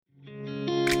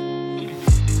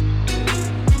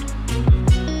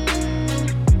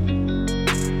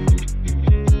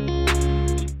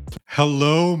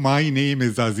Hello, my name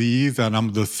is Aziz, and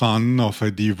I'm the son of a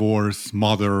divorced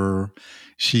mother.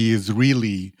 She is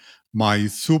really my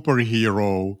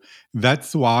superhero.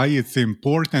 That's why it's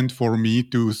important for me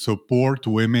to support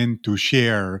women to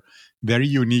share their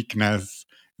uniqueness,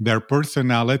 their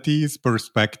personalities,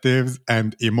 perspectives,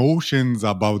 and emotions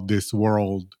about this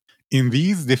world. In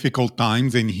these difficult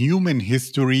times in human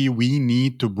history, we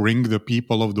need to bring the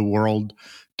people of the world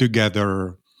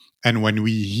together. And when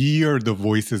we hear the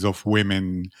voices of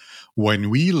women,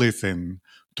 when we listen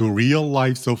to real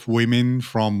lives of women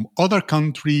from other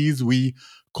countries, we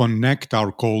connect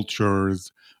our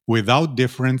cultures without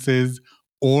differences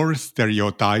or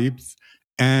stereotypes,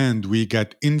 and we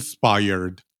get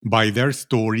inspired by their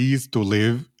stories to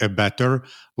live a better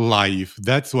life.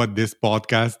 That's what this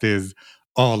podcast is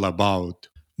all about.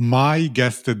 My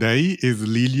guest today is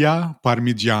Lilia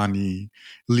Parmigiani.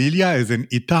 Lilia is an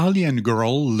Italian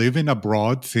girl living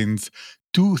abroad since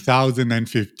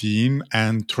 2015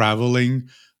 and traveling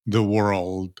the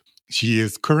world. She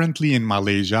is currently in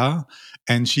Malaysia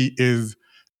and she is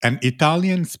an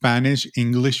Italian, Spanish,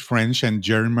 English, French, and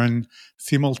German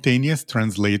simultaneous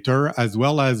translator, as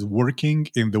well as working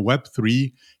in the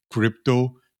Web3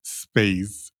 crypto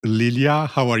space. Lilia,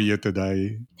 how are you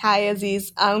today? Hi,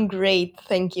 Aziz. I'm great.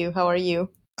 Thank you. How are you?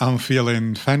 I'm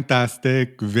feeling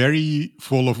fantastic, very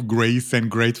full of grace and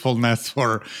gratefulness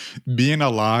for being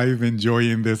alive,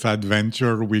 enjoying this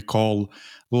adventure we call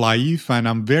life. And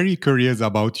I'm very curious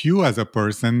about you as a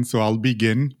person. So I'll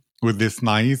begin with this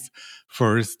nice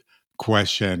first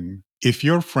question. If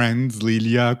your friends,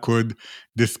 Lilia, could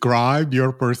describe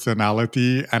your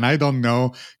personality, and I don't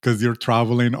know because you're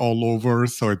traveling all over,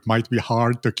 so it might be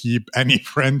hard to keep any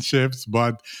friendships,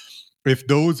 but if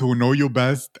those who know you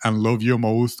best and love you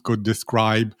most could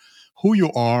describe who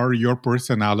you are, your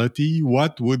personality,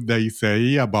 what would they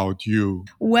say about you?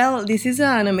 Well, this is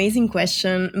an amazing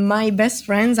question. My best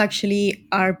friends actually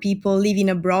are people living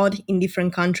abroad in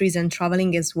different countries and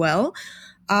traveling as well.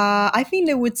 I think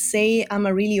they would say I'm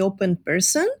a really open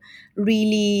person,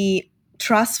 really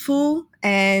trustful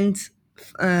and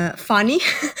funny.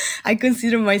 I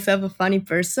consider myself a funny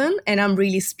person, and I'm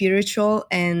really spiritual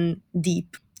and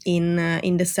deep in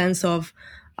the sense of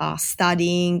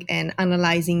studying and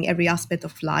analyzing every aspect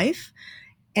of life.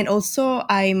 And also,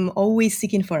 I'm always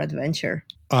seeking for adventure.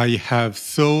 I have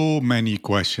so many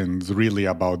questions really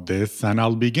about this, and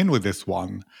I'll begin with this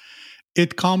one.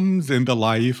 It comes in the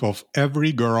life of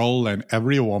every girl and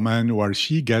every woman where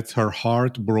she gets her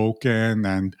heart broken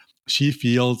and she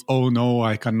feels, oh no,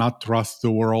 I cannot trust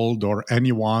the world or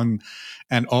anyone.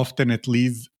 And often it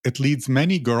leads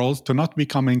many girls to not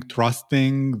becoming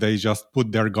trusting. They just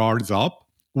put their guards up.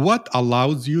 What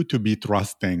allows you to be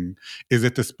trusting? Is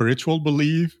it a spiritual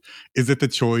belief? Is it a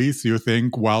choice? You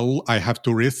think, well, I have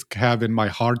to risk having my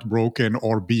heart broken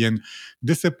or being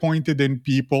disappointed in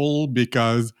people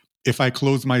because if I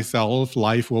close myself,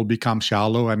 life will become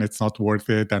shallow and it's not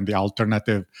worth it. And the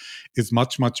alternative is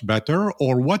much, much better.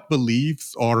 Or what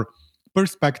beliefs or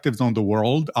perspectives on the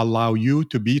world allow you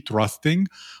to be trusting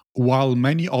while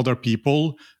many other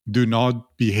people do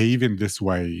not behave in this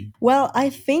way? Well, I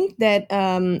think that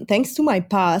thanks to my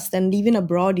past and living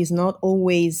abroad is not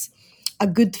always a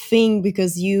good thing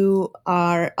because you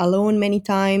are alone many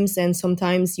times and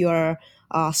sometimes you are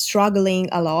struggling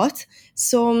a lot.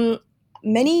 So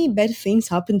many bad things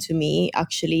happened to me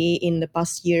actually in the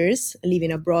past years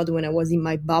living abroad when I was in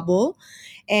my bubble.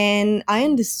 And I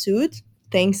understood,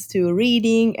 thanks to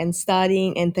reading and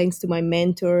studying, and thanks to my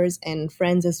mentors and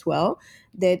friends as well,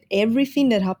 that everything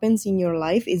that happens in your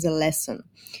life is a lesson.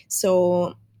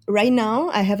 So right now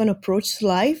I have an approach to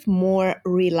life more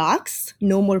relaxed,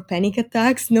 no more panic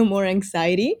attacks, no more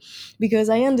anxiety, because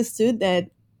I understood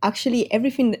that actually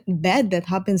everything bad that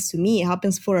happens to me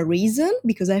happens for a reason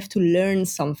because I have to learn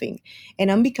something,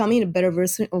 and I'm becoming a better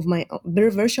version of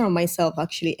myself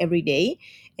actually every day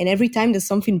and every time that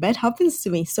something bad happens to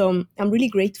me. So I'm really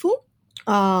grateful.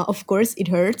 Of course it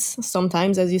hurts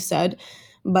sometimes, as you said,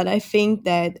 but I think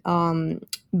that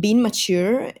being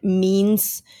mature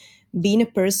means being a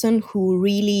person who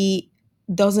really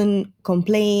doesn't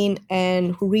complain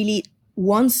and who really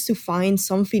wants to find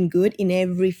something good in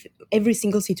every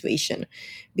single situation,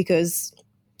 because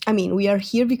I mean, we are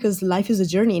here because life is a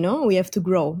journey, no? We have to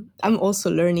grow. I'm also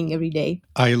learning every day.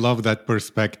 I love that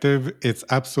perspective. It's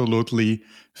absolutely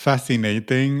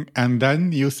fascinating. And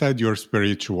then you said you're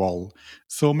spiritual.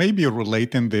 So maybe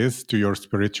relating this to your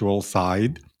spiritual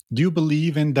side, Do you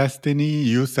believe in destiny?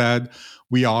 You said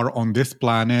we are on this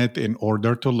planet in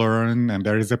order to learn, and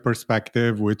there is a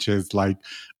perspective which is like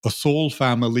a soul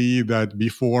family that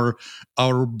before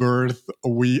our birth,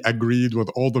 we agreed with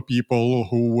all the people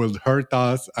who will hurt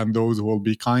us and those who will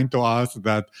be kind to us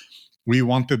that we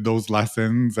wanted those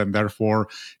lessons, and therefore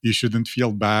you shouldn't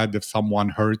feel bad if someone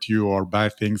hurt you or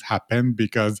bad things happen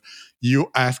because you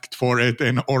asked for it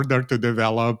in order to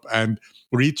develop and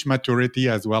reach maturity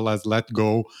as well as let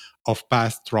go of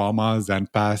past traumas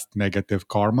and past negative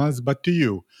karmas. But to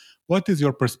you, what is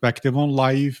your perspective on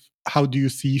life? How do you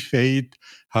see fate?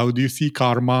 How do you see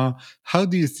karma? How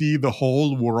do you see the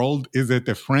whole world? Is it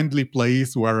a friendly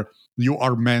place where you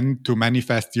are meant to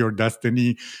manifest your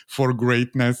destiny for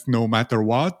greatness no matter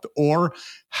what? Or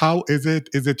how is it?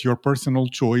 Is it your personal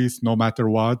choice no matter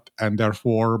what? And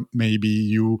therefore,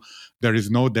 maybe there is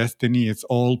no destiny, it's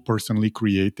all personally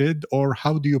created? Or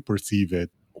how do you perceive it?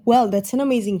 Well, that's an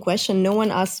amazing question. No one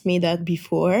asked me that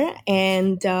before,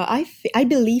 and I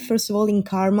believe first of all in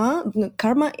karma.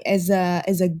 Karma as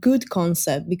a good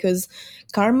concept, because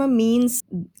karma means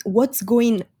what's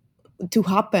going to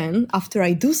happen after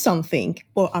I do something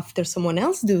or after someone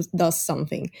else does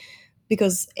something.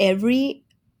 Because in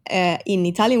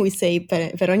Italian we say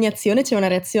per ogni azione c'è una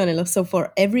reazione. So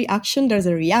for every action there's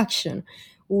a reaction.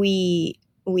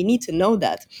 We need to know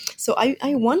that. So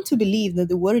I want to believe that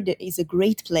the world is a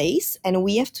great place and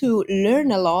we have to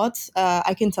learn a lot.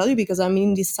 I can tell you because I'm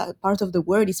in this part of the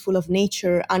world. It's full of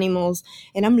nature, animals,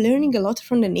 and I'm learning a lot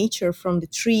from the nature, from the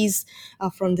trees,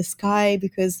 from the sky,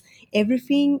 because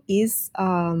everything is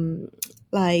a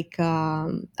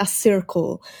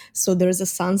circle. So there's a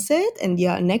sunset and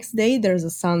next day there's a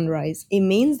sunrise. It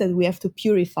means that we have to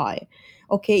purify.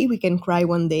 Okay, we can cry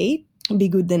one day, be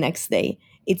good the next day.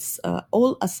 It's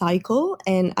all a cycle,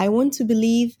 and I want to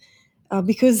believe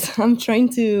because I'm trying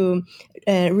to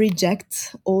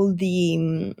reject all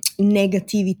the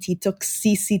negativity,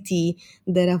 toxicity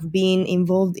that have been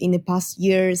involved in the past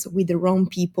years with the wrong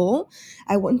people.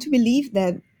 I want to believe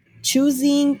that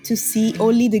choosing to see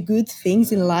only the good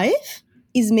things in life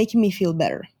is making me feel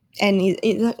better. And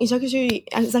it's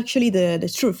actually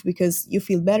the truth, because you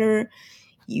feel better,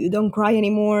 you don't cry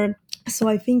anymore. So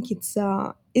I think it's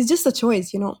just a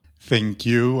choice. Thank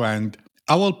you. And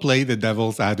I will play the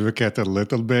devil's advocate a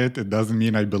little bit. It doesn't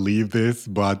mean I believe this,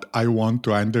 but I want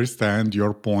to understand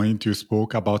your point. You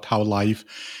spoke about how life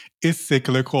is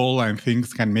cyclical and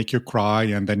things can make you cry,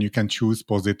 and then you can choose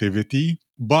positivity.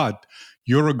 But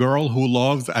you're a girl who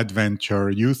loves adventure.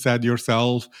 You said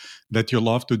yourself that you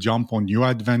love to jump on new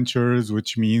adventures,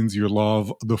 which means you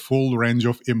love the full range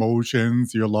of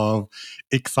emotions. You love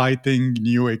exciting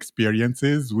new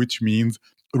experiences, which means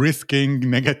risking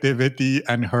negativity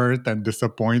and hurt and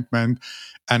disappointment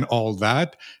and all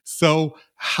that. So,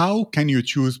 how can you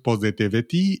choose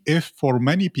positivity if, for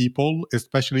many people,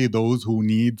 especially those who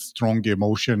need strong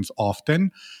emotions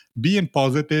often, being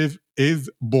positive is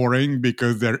boring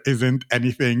because there isn't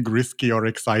anything risky or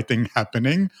exciting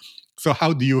happening? So,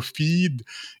 how do you feed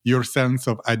your sense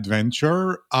of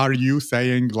adventure? Are you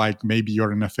saying, like, maybe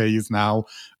you're in a phase now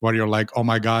where you're like, oh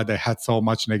my God, I had so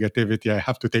much negativity, I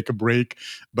have to take a break,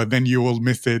 but then you will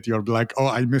miss it. You'll be like, oh,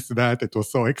 I missed that. It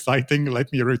was so exciting.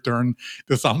 Let me return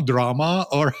to some drama.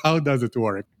 Or how does it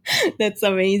work? That's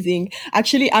amazing.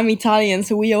 Actually, I'm Italian,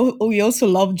 so we also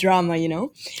love drama.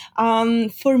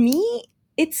 For me,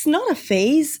 it's not a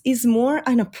phase, it's more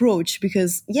an approach,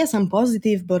 because yes, I'm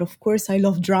positive, but of course I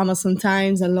love drama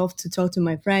sometimes. I love to talk to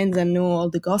my friends and know all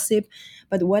the gossip.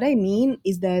 But what I mean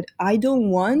is that I don't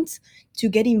want to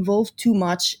get involved too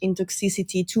much in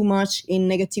toxicity, too much in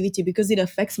negativity, because it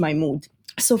affects my mood.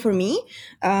 So for me,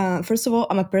 first of all,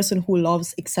 I'm a person who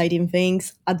loves exciting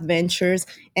things, adventures,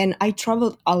 and I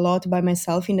traveled a lot by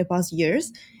myself in the past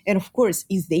years. And of course,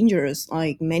 it's dangerous.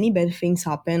 Like many bad things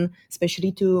happen,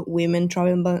 especially to women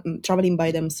traveling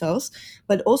by themselves.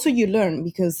 But also, you learn,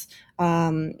 because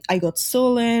I got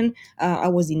stolen. I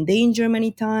was in danger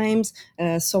many times.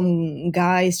 Some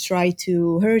guys try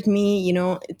to hurt me.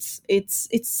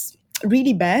 It's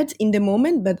really bad in the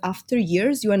moment, but after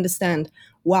years, you understand.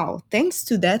 Wow, thanks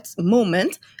to that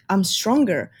moment, I'm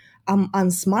stronger.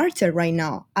 I'm smarter right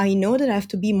now. I know that I have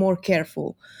to be more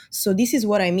careful. So this is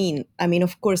what I mean. I mean,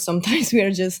 of course, sometimes we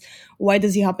are just, why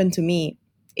does it happen to me?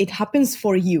 It happens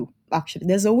for you. Actually,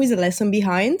 there's always a lesson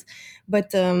behind,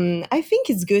 but I think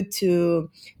it's good to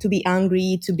be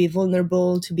angry, to be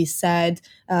vulnerable, to be sad,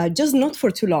 just not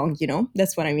for too long.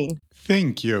 That's what I mean.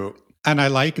 Thank you. And I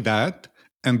like that.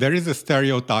 And there is a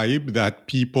stereotype that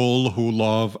people who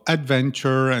love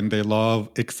adventure and they love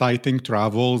exciting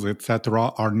travels,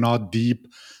 etc., are not deep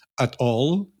at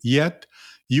all. Yet,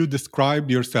 You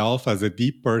described yourself as a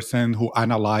deep person who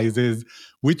analyzes,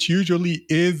 which usually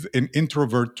is an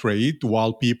introvert trait,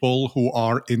 while people who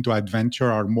are into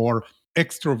adventure are more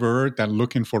extrovert and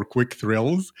looking for quick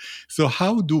thrills. So,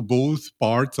 how do both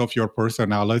parts of your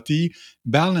personality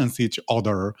balance each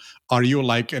other? Are you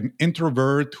like an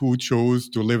introvert who chose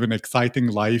to live an exciting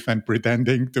life and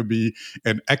pretending to be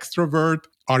an extrovert?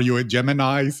 Are you a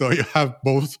Gemini, so you have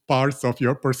both parts of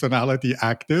your personality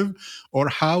active? Or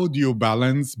how do you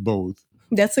balance both?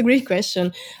 That's a great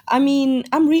question. I mean,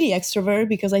 I'm really extrovert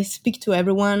because I speak to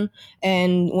everyone,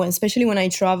 and especially when I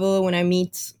travel, when I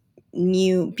meet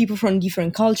new people from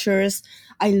different cultures,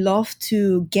 I love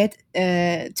to get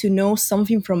to know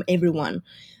something from everyone.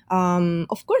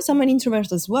 Of course, I'm an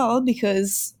introvert as well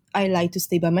because I like to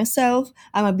stay by myself.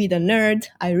 I'm a bit a nerd.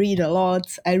 I read a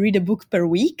lot. I read a book per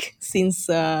week since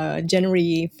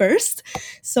January 1st.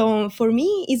 So for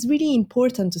me, it's really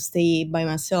important to stay by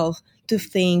myself, to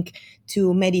think,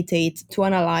 to meditate, to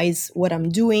analyze what I'm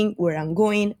doing, where I'm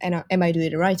going, and am I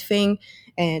doing the right thing?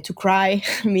 And to cry,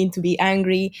 I mean, to be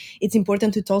angry. It's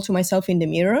important to talk to myself in the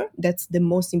mirror. That's the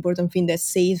most important thing that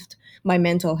saved my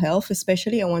mental health,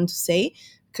 especially, I want to say,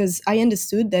 because I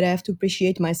understood that I have to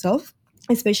appreciate myself,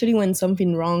 especially when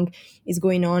something wrong is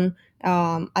going on.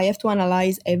 I have to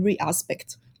analyze every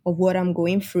aspect of what I'm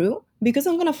going through because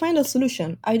I'm going to find a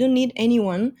solution. I don't need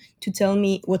anyone to tell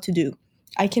me what to do.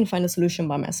 I can find a solution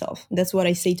by myself. That's what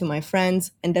I say to my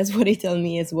friends, and that's what they tell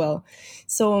me as well.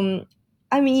 So,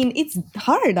 I mean, it's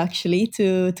hard actually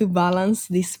to balance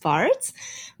these parts,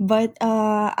 but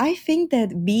I think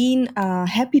that being a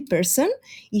happy person,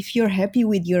 if you're happy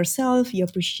with yourself, you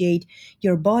appreciate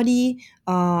your body.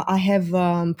 I have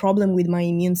problem with my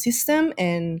immune system,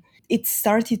 and it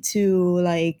started to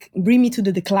like bring me to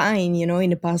the decline, in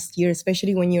the past year,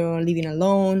 especially when you're living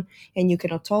alone and you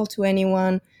cannot talk to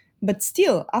anyone. But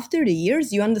still, after the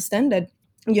years, you understand that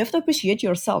you have to appreciate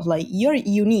yourself. Like, you're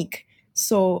unique.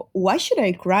 So why should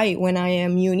I cry when I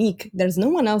am unique? There's no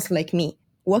one else like me.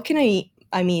 What can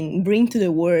I mean, bring to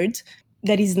the world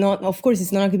that is not, of course,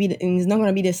 it's not going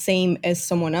to be the same as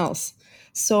someone else.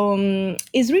 So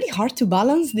it's really hard to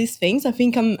balance these things. I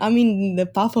think I'm in the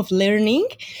path of learning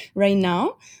right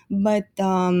now, but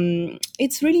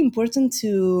it's really important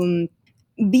to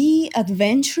be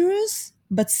adventurous,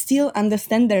 but still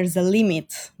understand there's a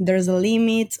limit. There's a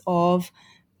limit of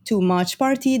too much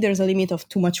party, there's a limit of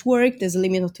too much work, there's a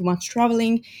limit of too much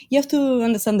traveling. You have to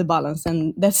understand the balance,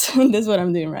 and that's that's what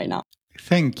I'm doing right now.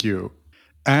 Thank you.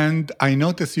 And I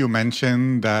noticed you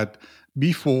mentioned that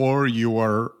before you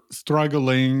were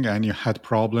struggling and you had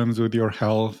problems with your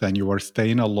health and you were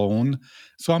staying alone.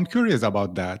 So I'm curious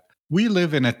about that. We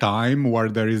live in a time where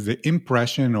there is the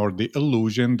impression or the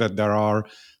illusion that there are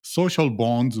social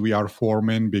bonds we are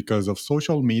forming because of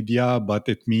social media, but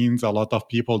it means a lot of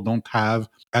people don't have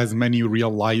as many real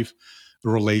life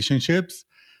relationships.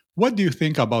 What do you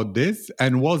think about this?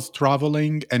 And was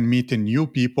traveling and meeting new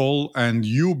people and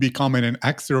you becoming an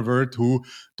extrovert who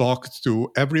talks to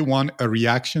everyone a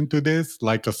reaction to this,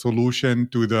 like a solution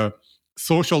to the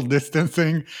social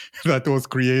distancing that was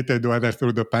created, whether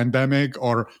through the pandemic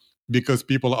or because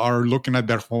people are looking at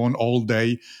their phone all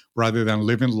day rather than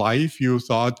living life? You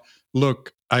thought,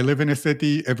 look, I live in a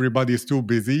city, everybody's too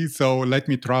busy, so let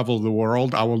me travel the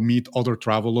world. I will meet other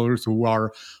travelers who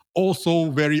are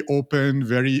also very open,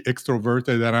 very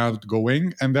extroverted and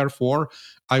outgoing. And therefore,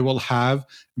 I will have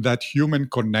that human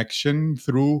connection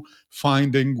through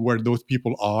finding where those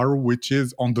people are, which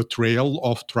is on the trail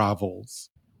of travels.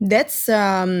 That's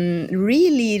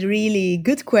really, really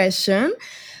good question.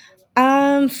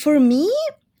 For me,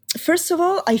 first of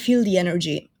all, I feel the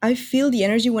energy. I feel the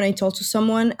energy when I talk to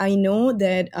someone. I know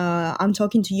that I'm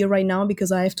talking to you right now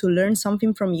because I have to learn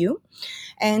something from you.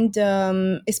 And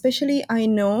especially, I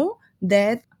know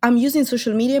that I'm using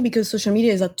social media because social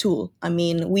media is a tool. I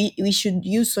mean, we should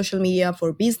use social media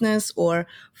for business or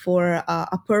for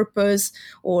a purpose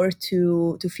or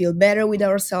to feel better with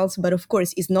ourselves. But of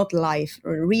course, it's not life.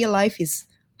 Real life is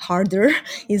harder,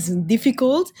 is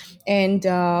difficult. And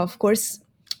of course,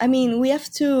 I mean, we have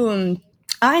to.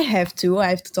 I have to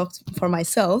talk for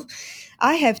myself.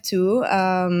 I have to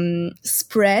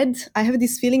spread. I have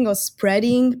this feeling of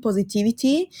spreading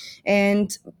positivity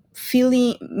and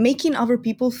making other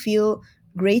people feel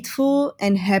grateful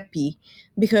and happy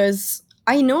because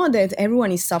I know that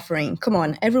everyone is suffering. Come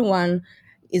on, everyone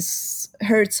is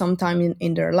hurt sometime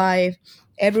in their life.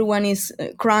 Everyone is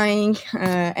crying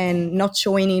and not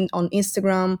showing it on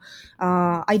Instagram.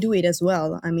 I do it as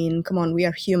well. I mean, come on, we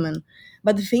are human.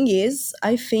 But the thing is,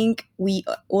 I think we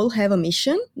all have a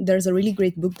mission. There's a really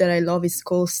great book that I love. It's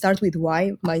called Start With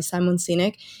Why by Simon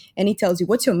Sinek. And it tells you,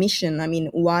 what's your mission? I mean,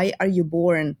 why are you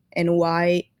born? And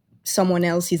why someone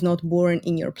else is not born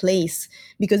in your place?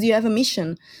 Because you have a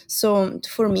mission. So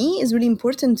for me, it's really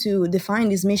important to define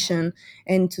this mission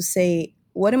and to say,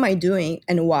 what am I doing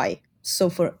and why? So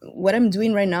for what I'm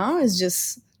doing right now is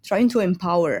just trying to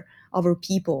empower other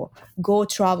people. Go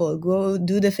travel, go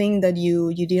do the thing that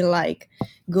you didn't like,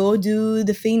 go do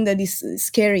the thing that is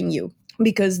scaring you,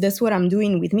 because that's what I'm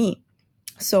doing with me.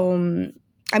 So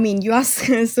I mean, you ask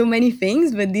so many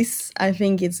things, but this, I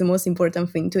think, it's the most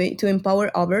important thing, to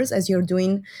empower others, as you're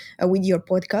doing with your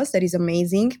podcast. That is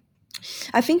amazing.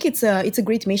 I think it's a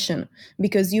great mission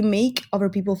because you make other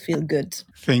people feel good.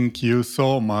 Thank you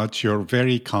so much. You're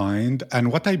very kind.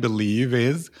 And what I believe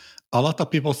is a lot of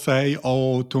people say,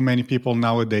 oh, too many people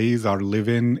nowadays are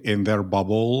living in their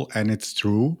bubble, and it's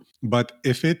true. But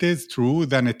if it is true,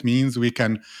 then it means we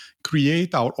can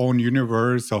create our own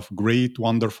universe of great,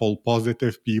 wonderful,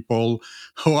 positive people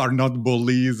who are not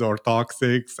bullies or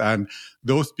toxics. And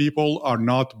those people are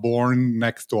not born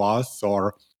next to us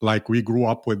or like we grew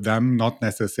up with them, not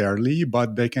necessarily,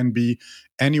 but they can be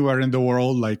anywhere in the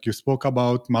world, like you spoke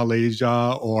about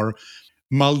Malaysia or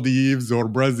Maldives or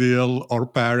Brazil or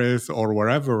Paris or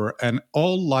wherever. And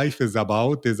all life is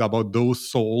about those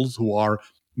souls who are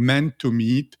meant to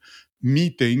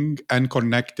meeting and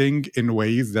connecting in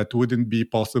ways that wouldn't be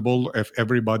possible if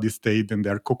everybody stayed in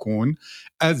their cocoon,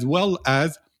 as well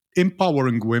as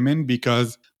empowering women,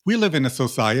 because we live in a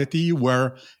society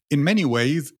where, in many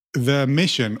ways, the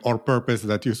mission or purpose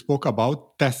that you spoke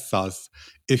about tests us.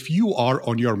 If you are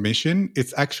on your mission,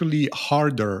 it's actually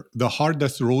harder, the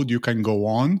hardest road you can go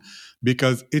on,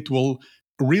 because it will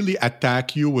really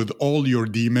attack you with all your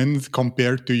demons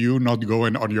compared to you not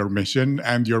going on your mission.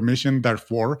 And your mission,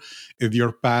 therefore, is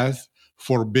your path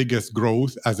for biggest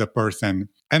growth as a person.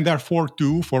 And therefore,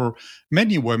 too, for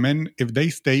many women, if they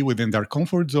stay within their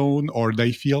comfort zone or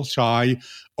they feel shy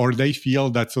or they feel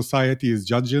that society is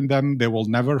judging them, they will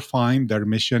never find their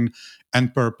mission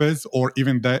and purpose, or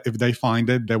even that if they find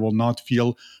it, they will not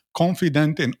feel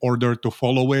confident in order to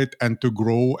follow it and to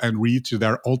grow and reach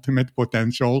their ultimate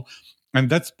potential. And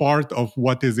that's part of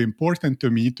what is important to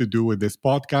me to do with this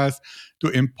podcast, to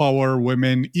empower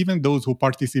women. Even those who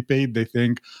participate, they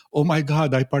think, oh my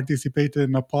God, I participated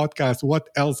in a podcast. What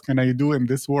else can I do in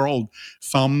this world?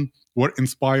 Some were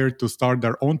inspired to start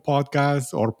their own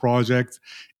podcasts or projects,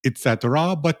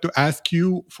 etc. But to ask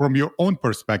you from your own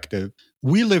perspective,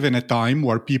 we live in a time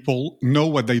where people know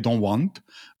what they don't want,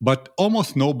 but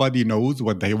almost nobody knows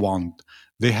what they want.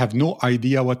 They have no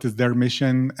idea what is their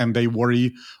mission, and they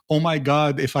worry, oh my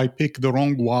God, if I pick the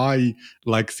wrong why,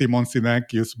 like Simon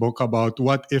Sinek, you spoke about,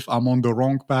 what if I'm on the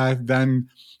wrong path? Then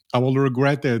I will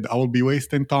regret it. I will be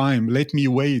wasting time. Let me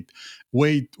wait.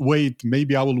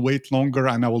 Maybe I will wait longer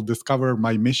and I will discover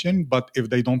my mission. But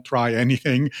if they don't try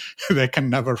anything, they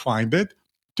can never find it.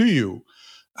 To you,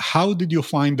 how did you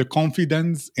find the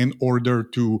confidence in order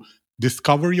to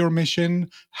discover your mission?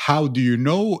 How do you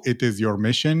know it is your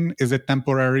mission? Is it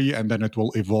temporary and then it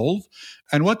will evolve?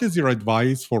 And what is your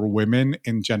advice for women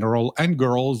in general and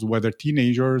girls, whether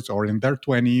teenagers or in their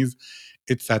 20s,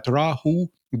 etc.,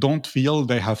 who don't feel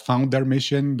they have found their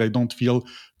mission, they don't feel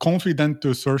confident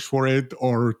to search for it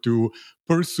or to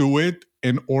pursue it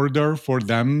in order for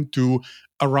them to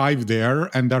arrive there,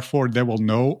 and therefore they will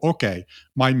know, okay,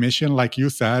 my mission, like you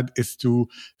said, is to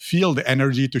feel the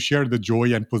energy to share the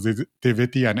joy and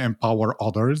positivity and empower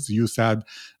others. You said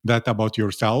that about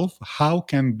yourself. How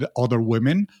can the other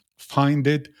women find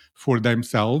it for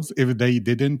themselves if they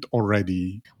didn't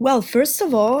already? Well, first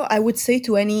of all, I would say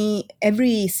to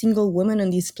every single woman on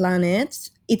this planet,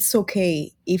 it's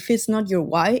okay. If it's not your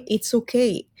why, it's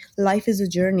okay. Life is a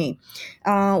journey.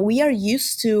 We are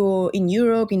used to, in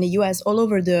Europe, in the US, all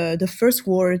over the first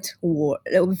word.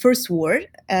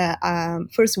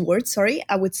 Sorry,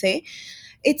 I would say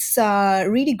it's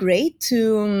really great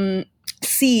to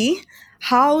see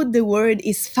how the world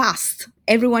is fast.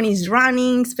 Everyone is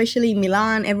running, especially in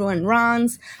Milan. Everyone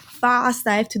runs fast.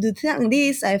 I have to do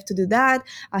this. I have to do that.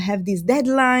 I have this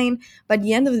deadline. But at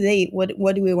the end of the day,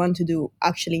 what do we want to do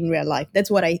actually in real life?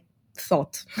 That's what I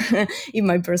thought in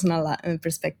my personal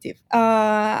perspective.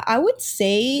 I would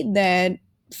say that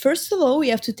first of all, we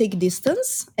have to take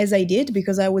distance, as I did,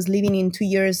 because I was living in 2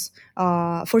 years,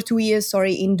 for 2 years,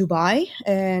 sorry, in Dubai.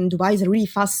 And Dubai is a really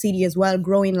fast city as well,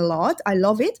 growing a lot. I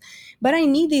love it. But I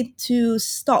needed to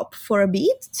stop for a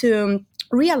bit to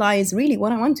realize really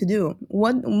what I want to do,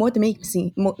 what makes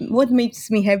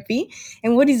me happy,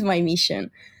 and what is my mission.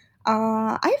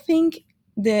 I think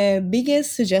The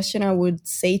biggest suggestion I would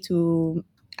say to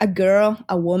a girl,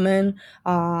 a woman,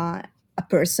 a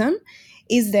person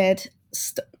is that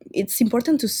it's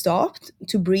important to stop,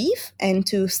 to breathe, and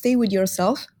to stay with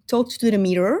yourself. Talk to the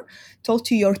mirror, talk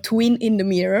to your twin in the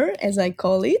mirror, as I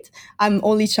call it. I'm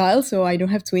only child, so I don't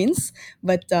have twins,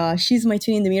 but she's my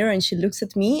twin in the mirror, and she looks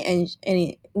at me,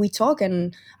 and we talk,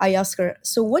 and I ask her,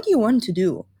 "So, what do you want to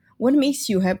do? What makes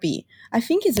you happy?" I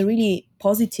think it's a really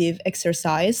positive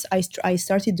exercise. I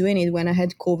started doing it when I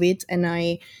had COVID and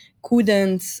I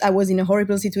was in a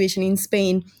horrible situation in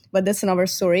Spain, but that's another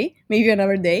story, maybe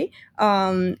another day.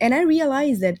 And I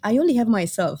realized that I only have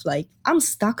myself. Like, I'm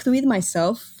stuck with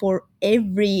myself for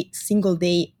every single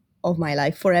day of my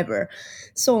life, forever.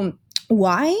 So,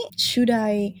 why should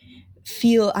I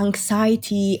feel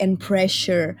anxiety and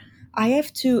pressure? I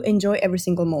have to enjoy every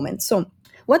single moment. So,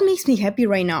 what makes me happy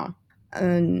right now?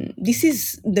 This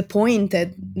is the point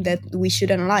that we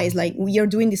should analyze. Like, we are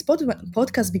doing this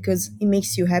podcast because it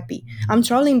makes you happy. I'm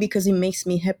traveling because it makes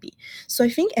me happy. So I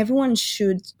think everyone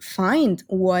should find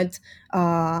what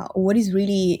is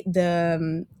really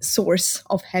the source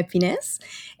of happiness.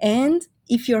 And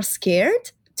if you're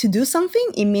scared to do something,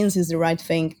 it means it's the right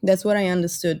thing. That's what I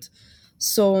understood.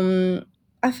 So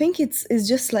I think it's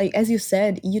just like, as you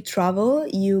said, you travel,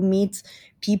 you meet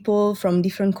people from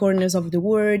different corners of the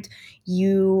world,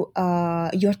 you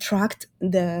attract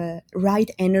the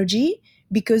right energy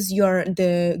because you're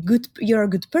a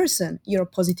good person, you're a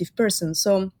positive person.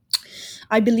 So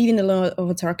I believe in the law of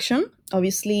attraction,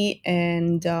 obviously,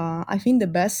 and I think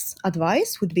the best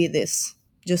advice would be this: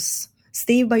 just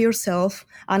stay by yourself,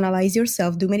 analyze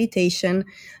yourself, do meditation,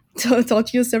 talk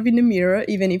to yourself in the mirror,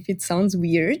 even if it sounds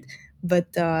weird, but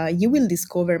you will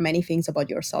discover many things about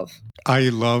yourself. I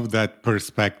love that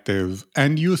perspective.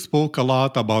 And you spoke a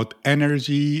lot about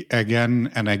energy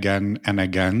again and again and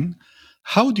again.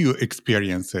 How do you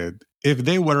experience it? If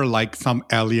they were like some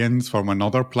aliens from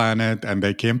another planet and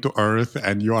they came to Earth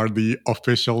and you are the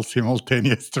official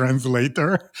simultaneous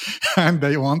translator, and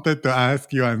they wanted to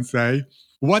ask you and say,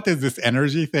 what is this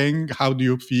energy thing? How do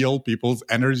you feel people's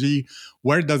energy?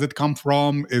 Where does it come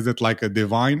from? Is it like a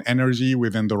divine energy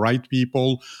within the right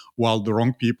people, while the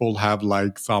wrong people have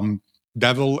like some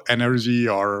devil energy,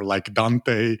 or like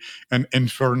Dante, an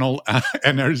infernal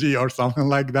energy or something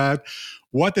like that?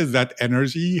 What is that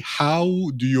energy? How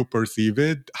do you perceive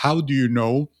it? How do you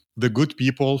know the good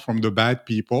people from the bad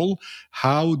people?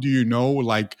 How do you know,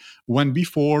 like, when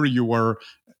before you were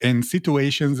in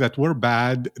situations that were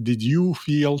bad, did you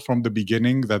feel from the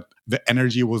beginning that the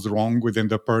energy was wrong within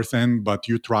the person, but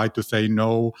you tried to say,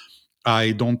 no,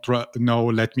 I don't know,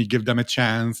 let me give them a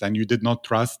chance, and you did not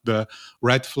trust the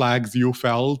red flags you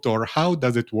felt? Or how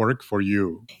does it work for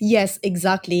you? Yes,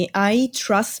 exactly. I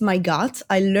trust my gut.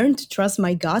 I learned to trust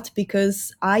my gut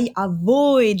because I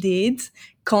avoided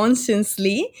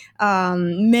consciously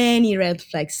many red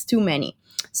flags, too many.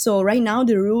 So right now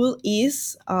the rule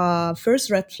is first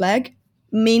red flag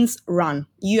means run.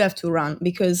 You have to run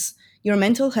because your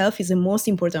mental health is the most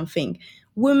important thing.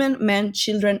 Women, men,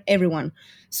 children, everyone.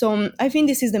 So I think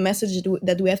this is the message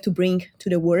that we have to bring to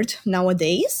the world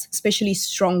nowadays, especially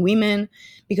strong women,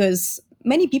 because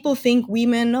many people think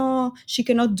women, no, she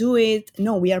cannot do it.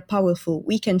 No, we are powerful.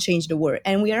 We can change the world,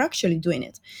 and we are actually doing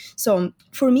it. So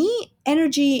for me,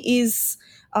 energy is,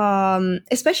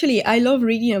 especially, I love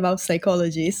reading about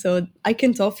psychology, so I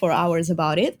can talk for hours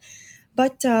about it.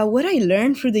 But what I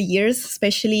learned through the years,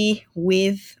 especially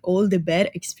with all the bad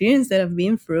experience that I've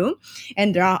been through,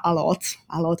 and there are a lot,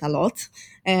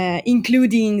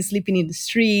 including sleeping in the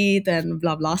street and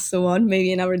blah blah so on,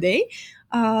 maybe another day.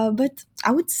 But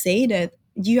I would say that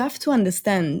you have to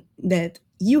understand that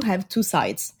you have two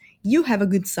sides. You have a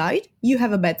good side, you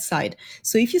have a bad side.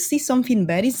 So if you see something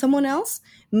bad in someone else,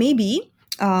 maybe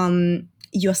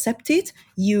you accept it,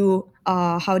 you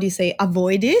how do you say,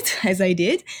 avoid it, as I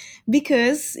did,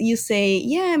 because you say,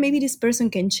 yeah, maybe this person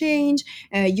can change.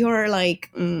 You're like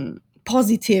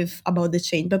positive about the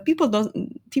change, but people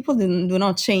do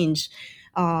not change.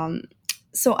 um,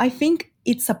 so I think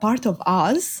it's a part of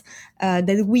us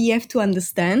that we have to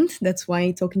understand. That's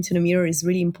why talking to the mirror is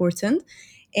really important.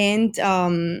 And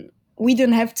we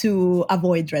don't have to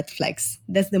avoid red flags.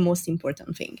 That's the most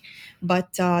important thing.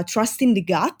 But trusting the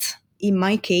gut, in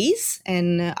my case,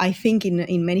 and I think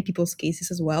in many people's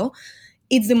cases as well,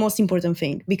 it's the most important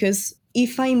thing. Because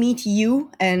if I meet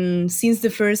you, and since the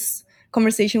first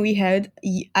conversation we had,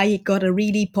 I got a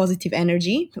really positive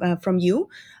energy from you,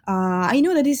 I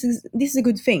know that this is a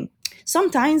good thing.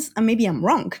 Sometimes maybe I'm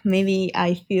wrong. Maybe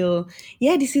I feel,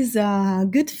 yeah, this is a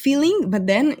good feeling, but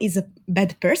then is a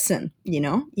bad person.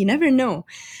 You never know.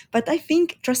 But I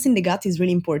think trusting the gut is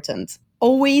really important.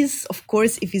 always, of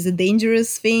course, if it's a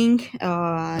dangerous thing,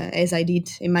 as I did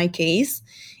in my case,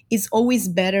 it's always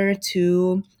better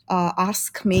to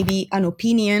ask maybe an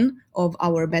opinion of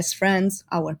our best friends,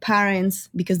 our parents,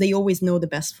 because they always know the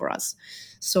best for us.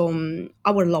 So,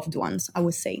 our loved ones, I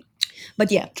would say.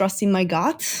 But yeah, trust in my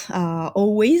gut,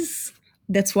 always.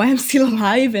 That's why I'm still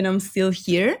alive and I'm still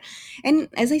here. And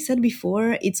as I said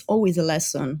before, it's always a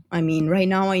lesson. I mean, right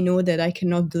now I know that I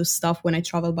cannot do stuff when I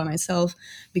travel by myself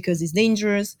because it's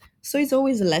dangerous. So it's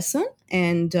always a lesson.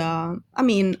 And I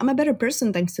mean, I'm a better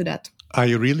person thanks to that.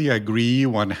 I really agree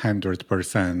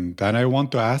 100%. And I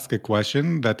want to ask a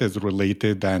question that is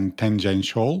related and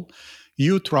tangential.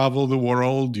 You travel the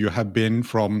world, you have been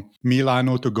from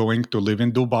Milano to going to live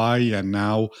in Dubai and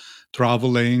now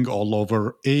traveling all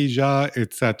over Asia,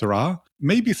 etc.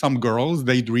 Maybe some girls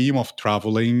they dream of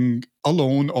traveling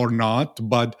alone or not,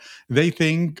 but they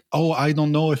think, "Oh, I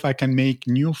don't know if I can make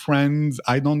new friends.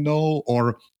 I don't know."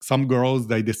 Or some girls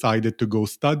they decided to go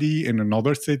study in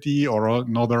another city or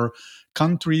another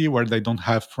country where they don't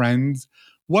have friends.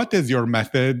 What is your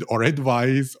method or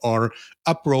advice or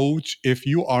approach if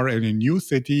you are in a new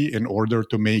city in order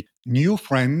to make new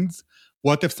friends?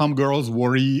 What if some girls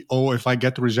worry, oh, if I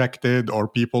get rejected or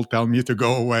people tell me to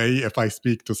go away if I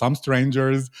speak to some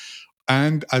strangers?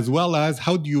 And as well as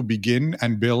how do you begin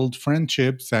and build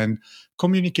friendships and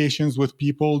communications with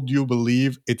people? Do you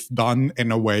believe it's done in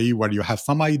a way where you have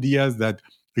some ideas that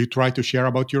you try to share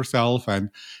about yourself and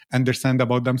understand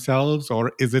about themselves?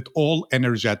 Or is it all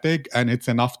energetic and it's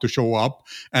enough to show up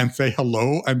and say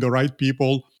hello, and the right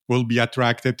people will be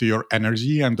attracted to your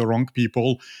energy and the wrong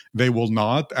people they will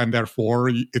not, and therefore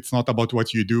it's not about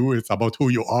what you do, it's about who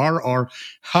you are? Or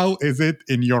how is it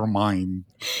in your mind?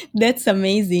 That's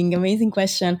amazing, amazing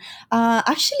question.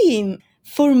 Actually,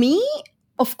 for me,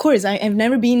 of course, I've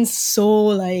never been so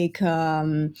like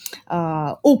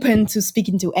open to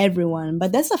speaking to everyone,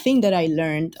 but that's a thing that I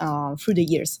learned through the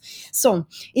years. So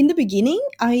in the beginning,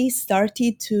 I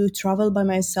started to travel by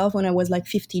myself when I was like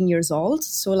 15 years old.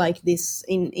 So like this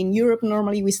in Europe,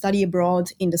 normally we study abroad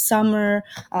in the summer.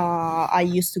 I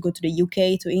used to go to the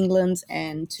UK, to England,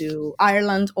 and to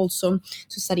Ireland also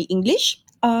to study English.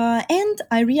 And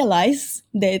I realized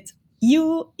that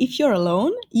if you're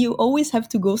alone, you always have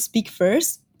to go speak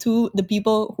first to the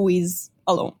people who is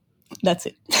alone. That's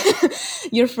it.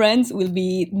 Your friends will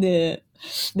be the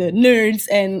nerds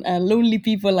and lonely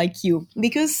people like you,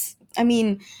 because I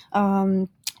mean,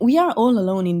 we are all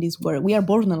alone in this world. We are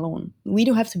born alone. We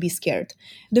don't have to be scared.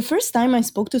 The first time I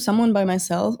spoke to someone by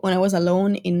myself when I was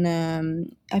alone in,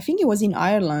 I think it was in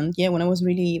Ireland. Yeah, when I was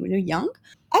really really young,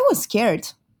 I was scared.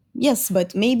 Yes,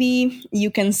 but maybe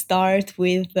you can start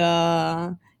with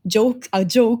a joke.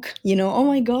 Oh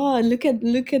my God, look at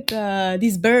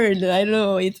this bird. I don't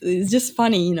know. It's just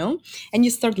funny, and you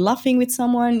start laughing with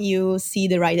someone. You see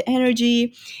the right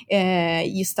energy.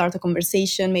 You start a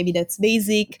conversation. Maybe that's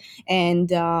basic, and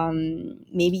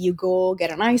maybe you go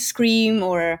get an ice cream.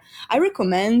 Or I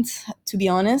recommend, to be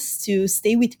honest, to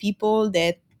stay with people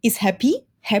that is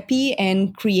happy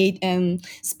and create and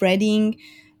spreading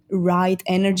right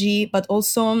energy. But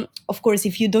also, of course,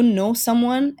 if you don't know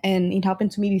someone, and it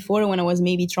happened to me before when I was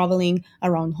maybe traveling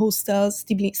around hostels,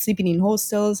 sleeping in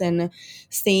hostels, and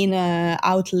staying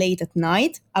out late at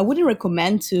night, I wouldn't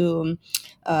recommend to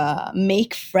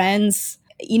make friends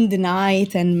in the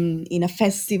night and in a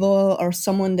festival, or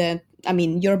someone that, I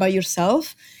mean, you're by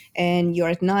yourself and you're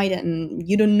at night and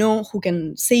you don't know who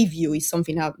can save you if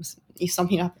something happens,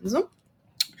 no?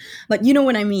 But you know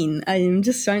what I mean. I'm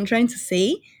just trying to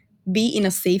say, be in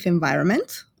a safe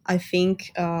environment. I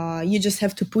think you just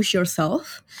have to push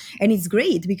yourself. And it's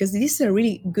great because this is a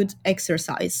really good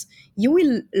exercise. You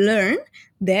will learn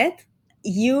that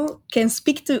you can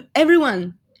speak to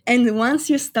everyone. And once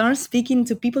you start speaking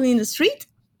to people in the street,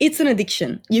 it's an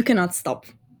addiction. You cannot stop.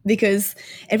 Because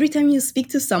every time you speak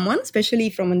to someone, especially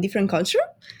from a different culture,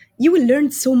 you will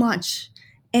learn so much,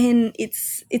 and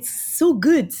it's so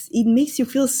good. It makes you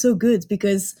feel so good,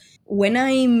 because when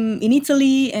I'm in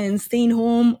Italy and staying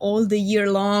home all the year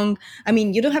long, I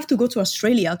mean, you don't have to go to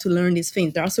Australia to learn these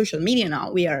things. There are social media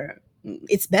now.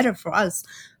 It's better for us.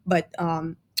 But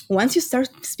once you start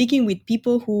speaking with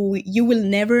people who you will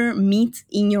never meet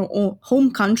in your own home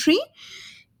country,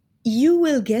 you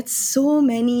will get so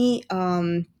many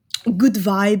good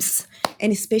vibes,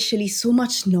 and especially so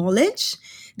much knowledge,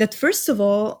 that first of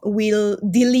all will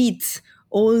delete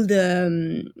all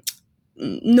the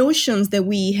notions that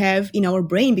we have in our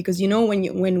brain. Because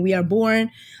when we are born,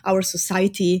 our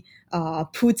society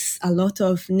puts a lot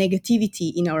of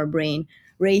negativity in our brain: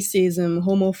 racism,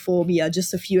 homophobia,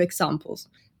 just a few examples.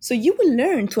 So you will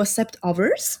learn to accept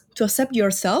others, to accept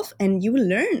yourself, and you will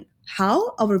learn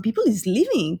how other people is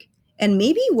living. And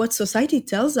maybe what society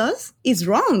tells us is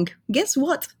wrong. Guess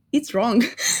what? It's wrong.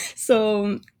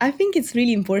 So I think it's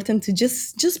really important to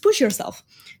just push yourself.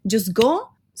 Just go,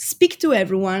 speak to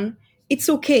everyone. It's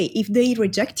okay if they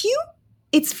reject you.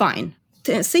 It's fine.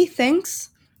 Say thanks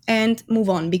and move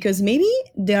on, because maybe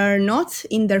they are not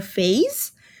in their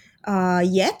phase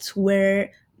yet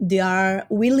where they are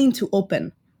willing to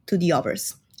open to the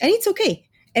others. And it's okay.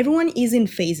 Everyone is in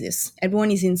phases,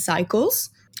 everyone is in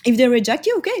cycles. If they reject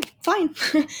you, okay, fine.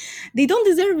 They don't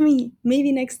deserve me.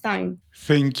 Maybe next time.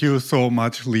 Thank you so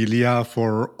much, Lilia,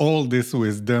 for all this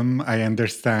wisdom. I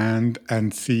understand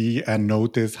and see and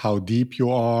notice how deep you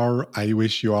are. I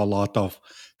wish you a lot of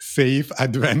safe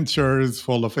adventures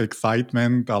full of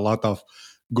excitement, a lot of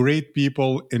great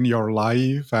people in your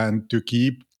life, and to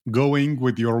keep going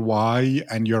with your why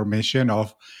and your mission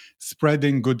of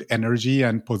spreading good energy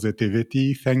and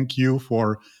positivity. Thank you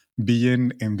for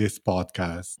being in this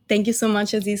podcast. Thank you so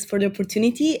much, Aziz, for the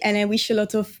opportunity. And I wish you a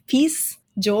lot of peace,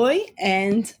 joy,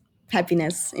 and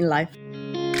happiness in life.